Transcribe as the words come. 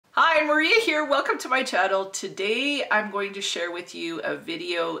Hi, Maria here. Welcome to my channel. Today I'm going to share with you a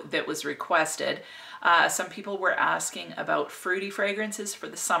video that was requested. Some people were asking about fruity fragrances for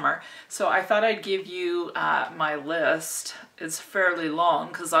the summer, so I thought I'd give you my list. It's fairly long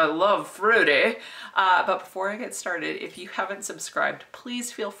because I love fruity. But before I get started, if you haven't subscribed,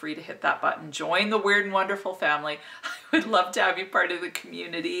 please feel free to hit that button. Join the Weird and Wonderful family. I would love to have you part of the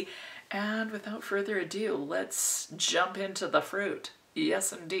community. And without further ado, let's jump into the fruit.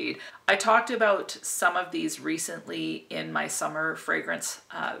 Yes, indeed. I talked about some of these recently in my summer fragrance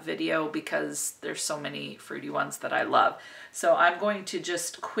video because there's so many fruity ones that I love. So I'm going to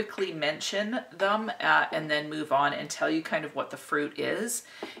just quickly mention them and then move on and tell you kind of what the fruit is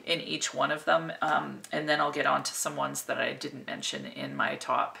in each one of them. And then I'll get on to some ones that I didn't mention in my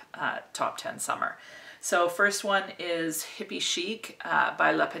top 10 summer. So first one is Hippie Chic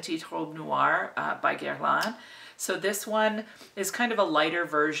by La Petite Robe Noire by Guerlain. So this one is kind of a lighter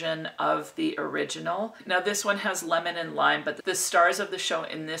version of the original. Now this one has lemon and lime, but the stars of the show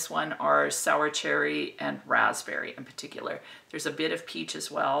in this one are sour cherry and raspberry in particular. There's a bit of peach as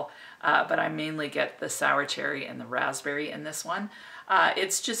well, but I mainly get the sour cherry and the raspberry in this one.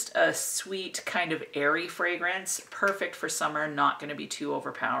 It's just a sweet kind of airy fragrance, perfect for summer, not going to be too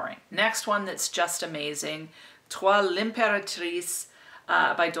overpowering. Next one that's just amazing, Toi l'Impératrice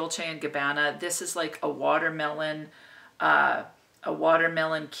by Dolce & Gabbana. This is like a watermelon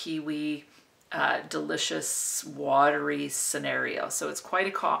kiwi, delicious watery scenario. So it's quite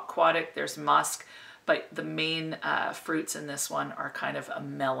aquatic. There's musk, but the main fruits in this one are kind of a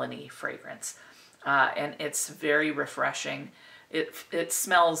melony fragrance, and it's very refreshing. It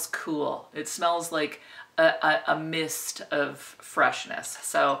smells cool. It smells like a mist of freshness.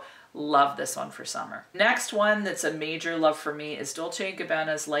 So love this one for summer. Next one that's a major love for me is Dolce &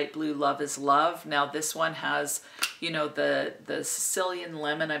 Gabbana's Light Blue Love is Love. Now this one has, you know, the Sicilian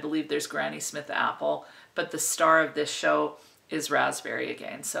lemon. I believe there's Granny Smith apple, but the star of this show is raspberry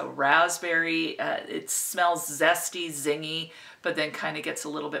again. So raspberry, it smells zesty, zingy, but then kind of gets a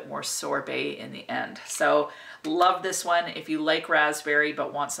little bit more sorbet in the end. So love this one. If you like raspberry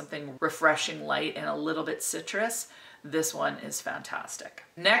but want something refreshing, light, and a little bit citrus, this one is fantastic.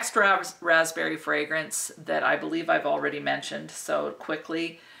 Next raspberry fragrance that I believe I've already mentioned so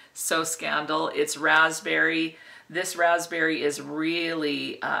quickly, So Scandal. It's raspberry. This raspberry is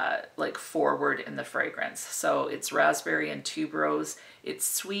really like forward in the fragrance. So it's raspberry and tuberose. It's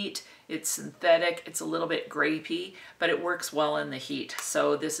sweet, it's synthetic, it's a little bit grapey, but it works well in the heat.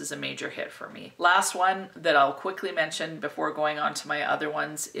 So this is a major hit for me. Last one that I'll quickly mention before going on to my other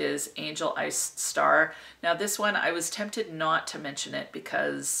ones is Angel Iced Star. Now this one, I was tempted not to mention it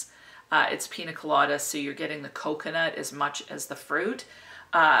because it's pina colada, so you're getting the coconut as much as the fruit.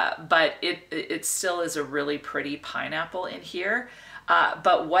 But it still is a really pretty pineapple in here.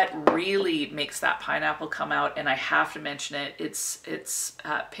 But what really makes that pineapple come out, and I have to mention it, it's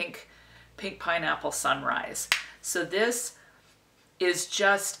pink pineapple sunrise. So this is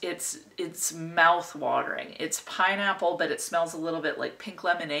just, it's mouth watering. It's pineapple, but it smells a little bit like pink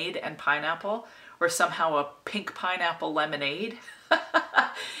lemonade and pineapple, or somehow a pink pineapple lemonade.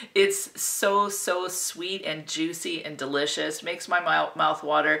 It's so sweet and juicy and delicious. Makes my mouth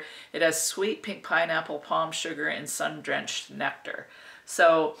water. It has sweet pink pineapple, palm sugar, and sun-drenched nectar.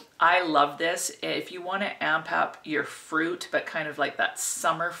 So I love this. If you want to amp up your fruit, but kind of like that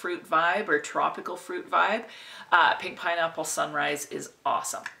summer fruit vibe or tropical fruit vibe, Pink Pineapple Sunrise is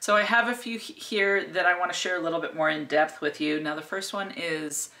awesome. So I have a few here that I want to share a little bit more in depth with you. Now the first one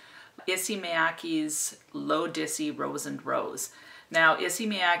is Issey Miyake's Low Dissy Rose and Rose. Now, Issey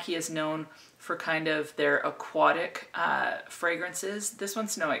Miyake is known for kind of their aquatic fragrances. This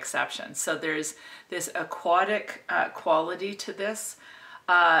one's no exception. So there's this aquatic quality to this.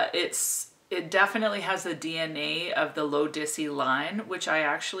 It definitely has the DNA of the Low Dissy line, which I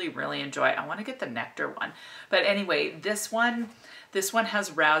actually really enjoy. I want to get the nectar one. But anyway, this one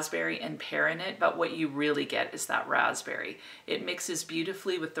has raspberry and pear in it, but what you really get is that raspberry. It mixes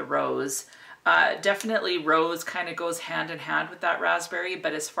beautifully with the rose. Definitely rose kind of goes hand in hand with that raspberry,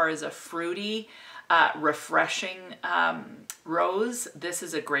 but as far as a fruity, refreshing rose, this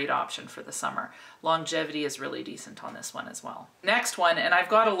is a great option for the summer. Longevity is really decent on this one as well. Next one, and I've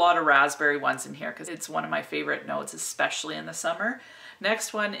got a lot of raspberry ones in here because it's one of my favorite notes, especially in the summer.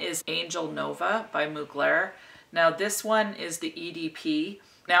 Next one is Angel Nova by Mugler. Now this one is the EDP.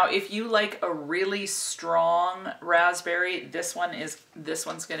 Now, if you like a really strong raspberry, this one's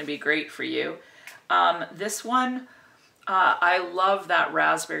going to be great for you. This one, I love that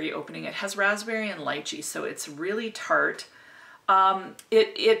raspberry opening. It has raspberry and lychee, so it's really tart.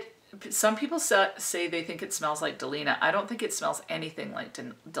 some people say they think it smells like Delina. I don't think it smells anything like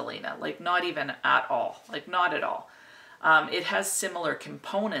Delina, like not even at all, like not at all. It has similar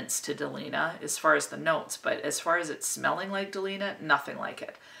components to Delina as far as the notes, but as far as it smelling like Delina, nothing like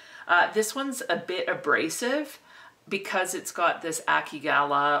it. This one's a bit abrasive because it's got this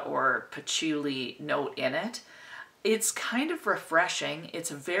Akigala or patchouli note in it. It's kind of refreshing.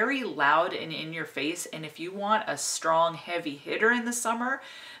 It's very loud and in your face, and if you want a strong heavy hitter in the summer,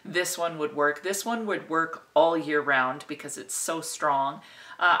 this one would work. This one would work all year round because it's so strong.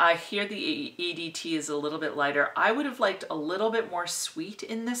 I hear the EDT is a little bit lighter. I would have liked a little bit more sweet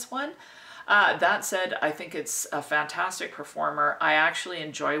in this one. That said, I think it's a fantastic performer. I actually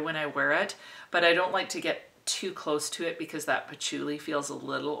enjoy when I wear it, but I don't like to get too close to it because that patchouli feels a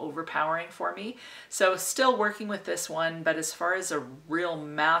little overpowering for me. So still working with this one, but as far as a real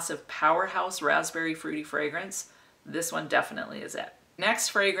massive powerhouse raspberry fruity fragrance, this one definitely is it. Next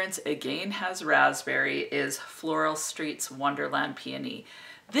fragrance, again has raspberry, is Floral Street's Wonderland Peony.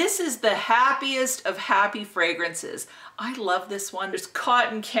 This is the happiest of happy fragrances. I love this one. There's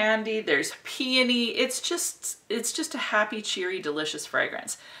cotton candy, there's peony. It's just a happy, cheery, delicious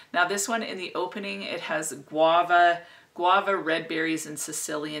fragrance. Now this one in the opening, it has guava, red berries, and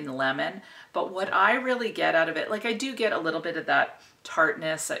Sicilian lemon. But what I really get out of it, like I do get a little bit of that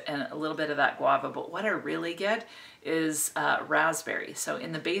tartness and a little bit of that guava, but what I really get is raspberry. So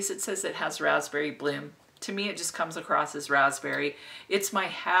in the base it says it has raspberry bloom. To me, it just comes across as raspberry. It's my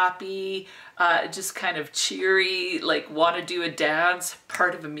happy, just kind of cheery, like want to do a dance,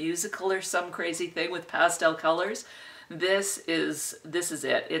 part of a musical or some crazy thing with pastel colors. This is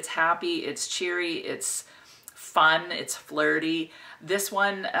it. It's happy, it's cheery, it's fun, it's flirty. This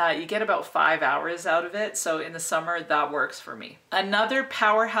one, you get about 5 hours out of it, so in the summer, that works for me. Another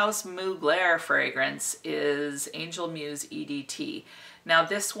powerhouse Mugler fragrance is Angel Muse EDT. Now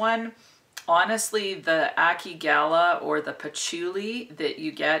this one, honestly, the Akigala or the patchouli that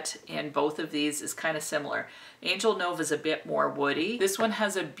you get in both of these is kind of similar. Angel Nova is a bit more woody. This one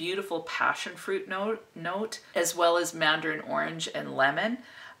has a beautiful passion fruit note as well as mandarin orange and lemon.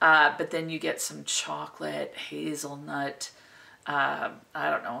 But then you get some chocolate, hazelnut, I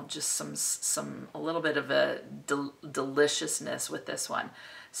don't know, just a little bit of a deliciousness with this one.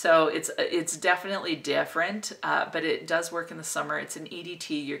 So it's definitely different, but it does work in the summer. It's an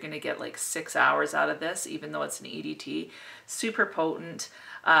EDT. You're going to get like 6 hours out of this, even though it's an EDT. Super potent,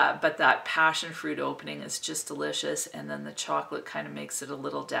 but that passion fruit opening is just delicious, and then the chocolate kind of makes it a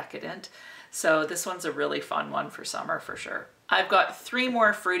little decadent. So this one's a really fun one for summer for sure. I've got 3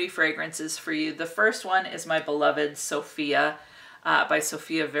 more fruity fragrances for you. The first one is my beloved Sophia by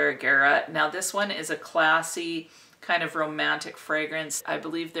Sofia Vergara. Now this one is a classy, kind of romantic fragrance. I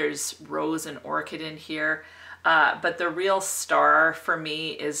believe there's rose and orchid in here, but the real star for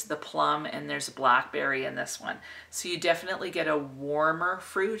me is the plum, and there's blackberry in this one. So you definitely get a warmer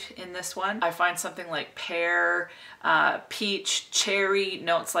fruit in this one. I find something like pear, peach, cherry,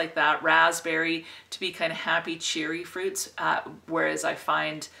 notes like that, raspberry to be kind of happy, cheery fruits, whereas I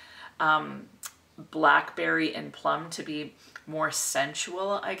find blackberry and plum to be more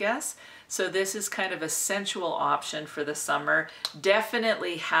sensual, I guess. So this is kind of a sensual option for the summer.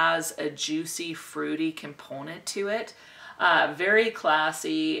 Definitely has a juicy, fruity component to it. Very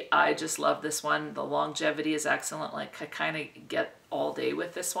classy. I just love this one. The longevity is excellent. Like I kind of get all day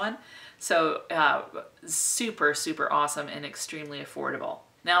with this one. So super, super awesome and extremely affordable.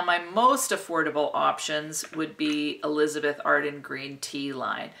 Now my most affordable options would be Elizabeth Arden Green Tea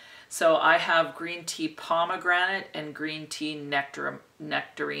line. So I have green tea pomegranate and green tea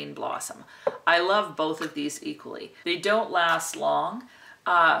nectarine blossom. I love both of these equally. They don't last long,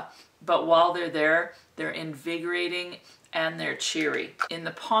 but while they're there, they're invigorating and they're cheery. In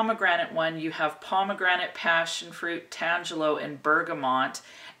the pomegranate one, you have pomegranate, passion fruit, tangelo, and bergamot,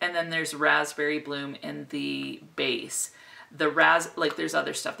 and then there's raspberry bloom in the base. Like there's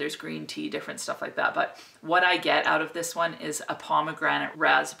other stuff, there's green tea, different stuff like that, but what I get out of this one is a pomegranate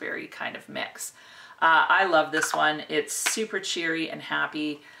raspberry kind of mix. I love this one. It's super cheery and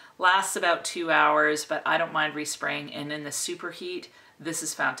happy, lasts about 2 hours, but I don't mind respraying, and in the superheat, this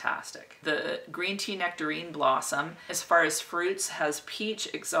is fantastic. The green tea nectarine blossom, as far as fruits, has peach,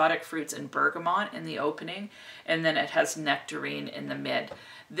 exotic fruits, and bergamot in the opening, and then it has nectarine in the mid.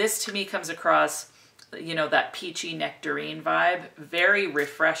 This to me comes across, you know, that peachy nectarine vibe, very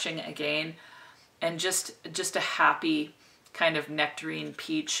refreshing again, and just a happy kind of nectarine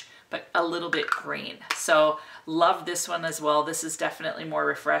peach, but a little bit green. So love this one as well. This is definitely more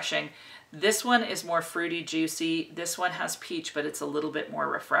refreshing. This one is more fruity, juicy. This one has peach, but it's a little bit more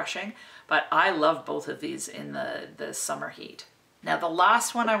refreshing. But I love both of these in the summer heat. Now the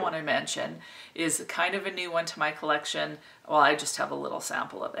last one I want to mention is kind of a new one to my collection. Well, I just have a little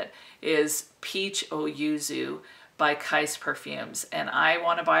sample of it, is Peach O Yuzu by Kais Perfumes. And I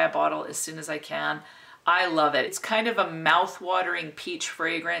want to buy a bottle as soon as I can. I love it. It's kind of a mouth-watering peach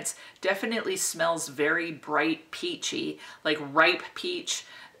fragrance. Definitely smells very bright peachy, like ripe peach,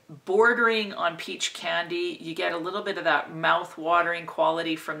 bordering on peach candy. You get a little bit of that mouth-watering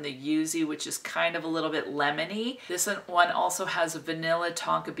quality from the yuzu, which is kind of a little bit lemony. This one also has vanilla,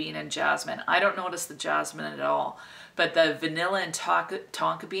 tonka bean, and jasmine. I don't notice the jasmine at all, but the vanilla and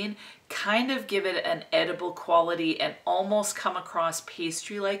tonka bean kind of give it an edible quality and almost come across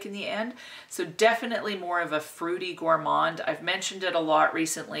pastry-like in the end. So definitely more of a fruity gourmand. I've mentioned it a lot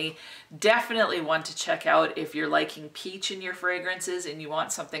recently. Definitely one to check out if you're liking peach in your fragrances and you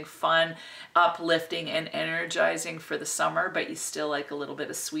want something fun, uplifting, and energizing for the summer, but you still like a little bit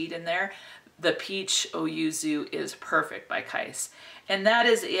of sweet in there. The Peach O Yuzu is perfect by Kais. And that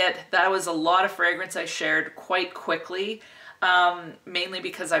is it. That was a lot of fragrance I shared quite quickly. Mainly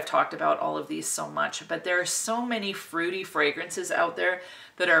because I've talked about all of these so much, but there are so many fruity fragrances out there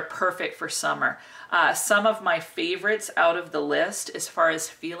that are perfect for summer. Some of my favorites out of the list as far as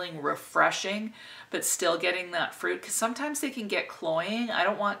feeling refreshing, but still getting that fruit, because sometimes they can get cloying. I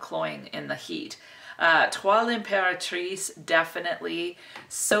don't want cloying in the heat. Toile Imperatrice, definitely.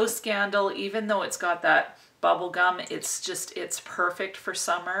 So Scandal, even though it's got that bubblegum, it's perfect for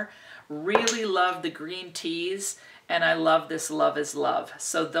summer. Really love the green teas. And I love this Love is Love.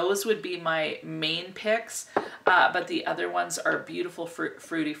 So those would be my main picks, but the other ones are beautiful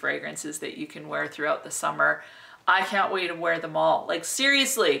fruity fragrances that you can wear throughout the summer. I can't wait to wear them all. Like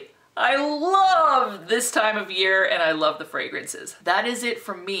seriously, I love this time of year and I love the fragrances. That is it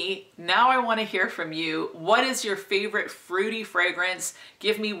from me. Now I want to hear from you. What is your favorite fruity fragrance?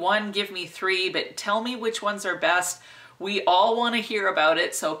 Give me one, give me three, but tell me which ones are best. We all want to hear about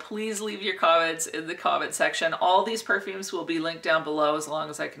it, so please leave your comments in the comment section. All these perfumes will be linked down below as long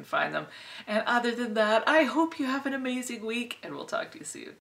as I can find them. And other than that, I hope you have an amazing week, and we'll talk to you soon.